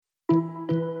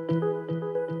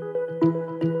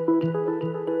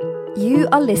You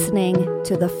are listening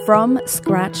to the From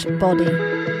Scratch Body.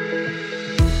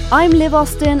 I'm Liv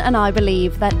Austin, and I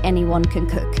believe that anyone can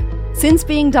cook. Since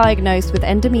being diagnosed with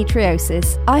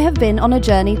endometriosis, I have been on a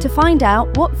journey to find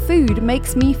out what food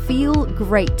makes me feel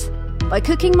great. By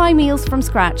cooking my meals from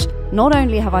scratch, not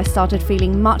only have I started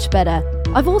feeling much better,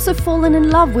 I've also fallen in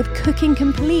love with cooking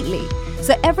completely.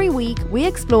 So every week, we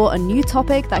explore a new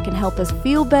topic that can help us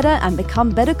feel better and become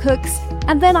better cooks,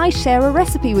 and then I share a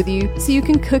recipe with you so you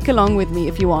can cook along with me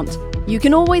if you want. You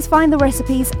can always find the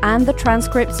recipes and the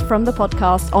transcripts from the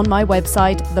podcast on my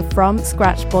website,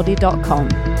 thefromscratchbody.com.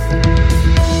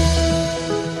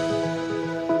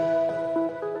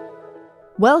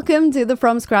 Welcome to the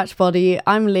From Scratch Body.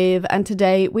 I'm Liv, and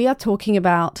today we are talking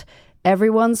about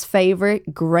everyone's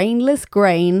favorite grainless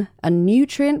grain, a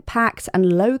nutrient-packed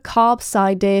and low-carb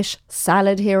side dish,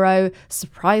 salad hero,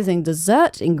 surprising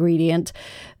dessert ingredient,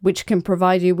 which can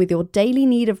provide you with your daily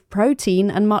need of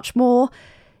protein and much more.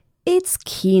 It's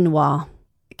quinoa.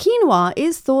 Quinoa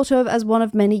is thought of as one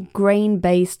of many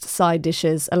grain-based side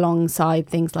dishes alongside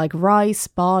things like rice,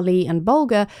 barley, and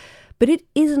bulgur, but it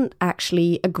isn't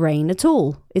actually a grain at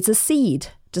all. It's a seed.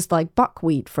 Just like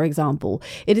buckwheat, for example.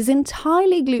 It is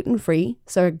entirely gluten-free,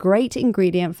 so a great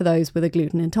ingredient for those with a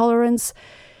gluten intolerance.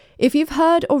 If you've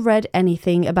heard or read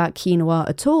anything about quinoa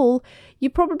at all, you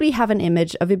probably have an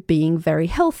image of it being very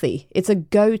healthy. It's a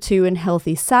go-to in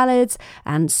healthy salads,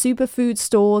 and superfood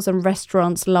stores and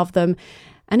restaurants love them,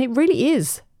 and it really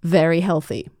is very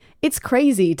healthy. It's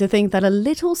crazy to think that a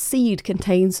little seed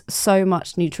contains so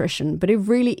much nutrition, but it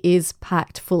really is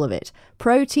packed full of it.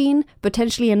 Protein,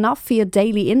 potentially enough for your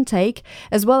daily intake,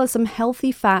 as well as some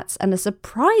healthy fats and a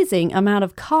surprising amount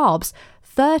of carbs,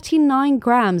 39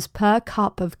 grams per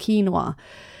cup of quinoa.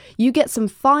 You get some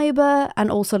fiber and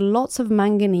also lots of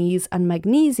manganese and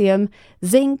magnesium,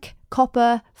 zinc,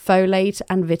 copper, folate,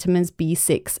 and vitamins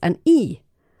B6 and E.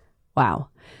 Wow.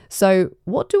 So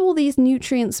what do all these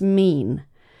nutrients mean?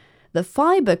 The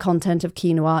fiber content of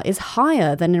quinoa is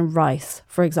higher than in rice,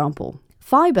 for example.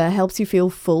 Fiber helps you feel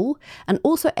full and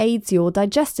also aids your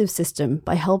digestive system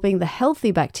by helping the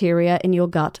healthy bacteria in your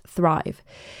gut thrive.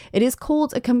 It is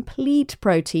called a complete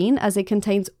protein as it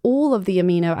contains all of the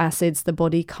amino acids the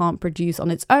body can't produce on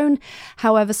its own.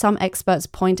 However, some experts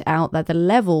point out that the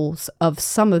levels of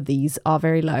some of these are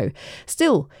very low.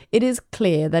 Still, it is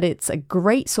clear that it's a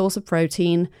great source of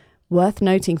protein, worth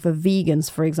noting for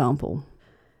vegans, for example.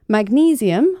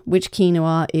 Magnesium, which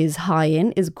quinoa is high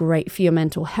in, is great for your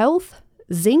mental health.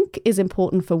 Zinc is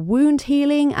important for wound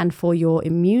healing and for your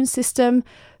immune system.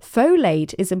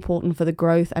 Folate is important for the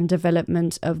growth and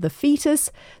development of the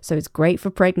fetus, so it's great for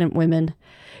pregnant women.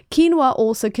 Quinoa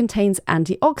also contains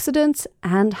antioxidants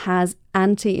and has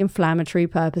anti-inflammatory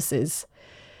purposes.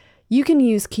 You can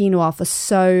use quinoa for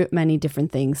so many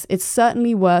different things. It's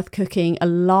certainly worth cooking a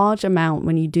large amount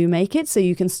when you do make it, so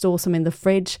you can store some in the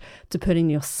fridge to put in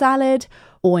your salad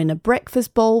or in a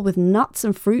breakfast bowl with nuts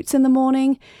and fruits in the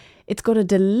morning. It's got a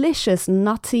delicious,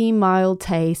 nutty, mild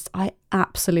taste. I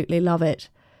absolutely love it.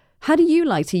 How do you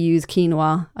like to use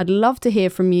quinoa? I'd love to hear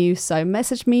from you, so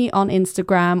message me on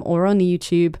Instagram or on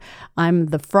YouTube. I'm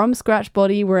the From Scratch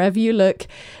Body wherever you look.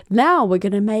 Now we're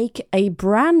going to make a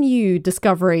brand new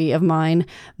discovery of mine,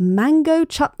 mango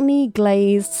chutney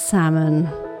glazed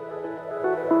salmon.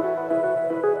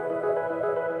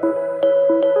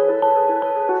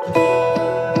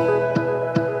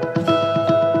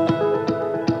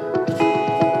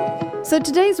 So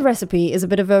today's recipe is a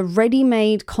bit of a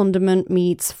ready-made condiment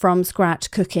meets from scratch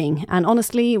cooking. And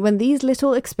honestly, when these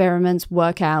little experiments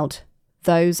work out,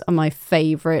 those are my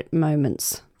favorite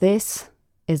moments. This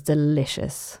is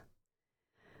delicious.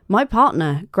 My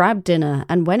partner grabbed dinner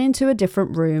and went into a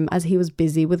different room as he was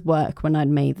busy with work when I'd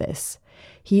made this.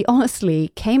 He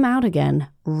honestly came out again,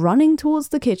 running towards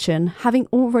the kitchen, having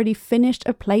already finished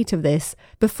a plate of this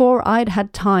before I'd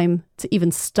had time to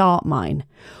even start mine.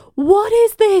 What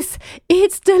is this?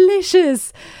 It's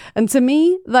delicious. And to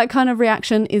me, that kind of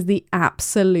reaction is the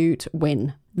absolute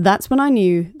win. That's when I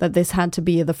knew that this had to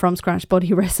be the From Scratch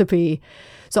Body recipe.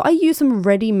 So I used some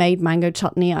ready-made mango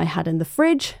chutney I had in the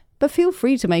fridge, but feel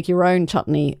free to make your own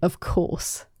chutney, of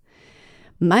course.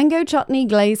 Mango chutney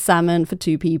glazed salmon for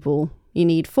 2 people. You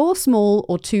need 4 small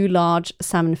or 2 large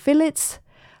salmon fillets,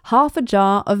 half a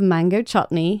jar of mango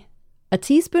chutney, a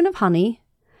teaspoon of honey,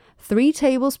 3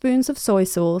 tablespoons of soy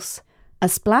sauce, a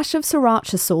splash of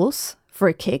sriracha sauce for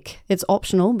a kick. It's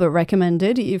optional but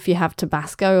recommended. If you have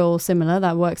Tabasco or similar,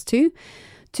 that works too.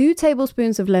 2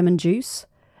 tablespoons of lemon juice,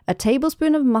 a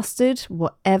tablespoon of mustard,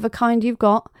 whatever kind you've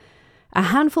got, a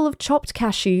handful of chopped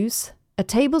cashews, a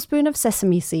tablespoon of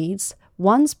sesame seeds,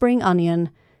 1 spring onion,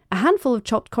 a handful of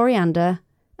chopped coriander,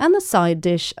 and the side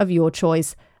dish of your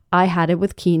choice. I had it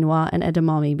with quinoa and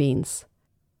edamame beans.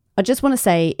 I just want to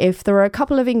say, if there are a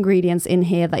couple of ingredients in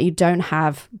here that you don't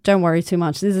have, don't worry too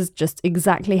much. This is just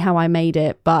exactly how I made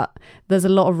it, but there's a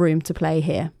lot of room to play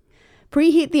here.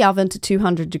 Preheat the oven to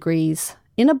 200 degrees.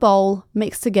 In a bowl,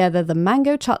 mix together the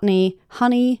mango chutney,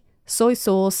 honey, soy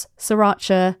sauce,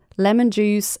 sriracha, lemon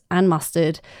juice, and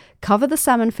mustard. Cover the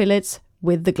salmon fillets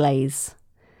with the glaze.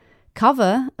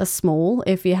 Cover a small,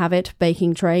 if you have it,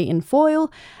 baking tray in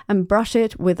foil and brush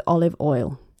it with olive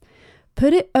oil.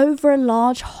 Put it over a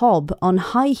large hob on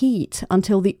high heat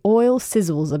until the oil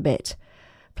sizzles a bit.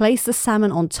 Place the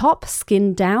salmon on top,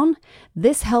 skin down.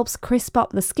 This helps crisp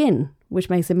up the skin, which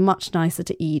makes it much nicer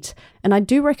to eat. And I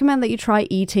do recommend that you try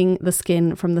eating the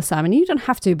skin from the salmon. You don't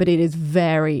have to, but it is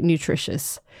very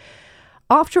nutritious.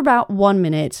 After about 1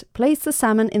 minute, place the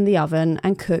salmon in the oven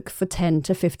and cook for 10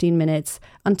 to 15 minutes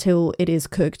until it is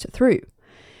cooked through.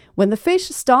 When the fish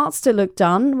starts to look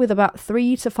done, with about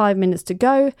 3 to 5 minutes to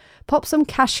go, pop some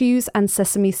cashews and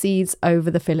sesame seeds over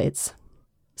the fillets.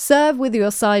 Serve with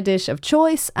your side dish of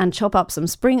choice and chop up some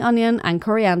spring onion and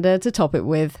coriander to top it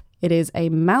with. It is a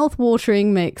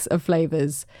mouth-watering mix of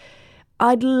flavours.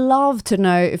 I'd love to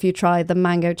know if you tried the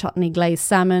mango chutney glazed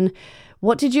salmon.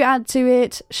 What did you add to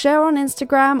it? Share on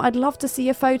Instagram. I'd love to see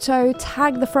a photo.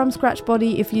 Tag the From Scratch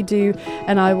Body if you do,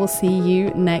 and I will see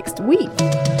you next week.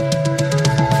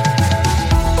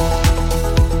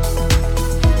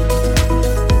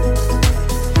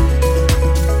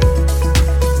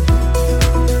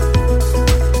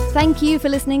 Thank you for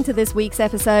listening to this week's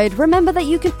episode. Remember that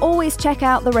you can always check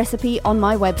out the recipe on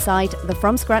my website,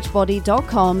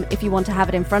 thefromscratchbody.com, if you want to have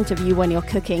it in front of you when you're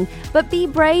cooking, but be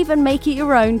brave and make it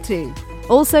your own too.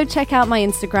 Also, check out my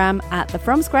Instagram at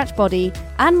thefromscratchbody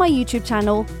and my YouTube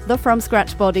channel, The From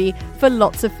Scratch Body, for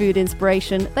lots of food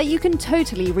inspiration that you can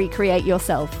totally recreate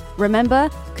yourself. Remember,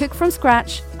 cook from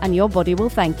scratch and your body will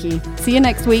thank you. See you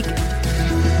next week.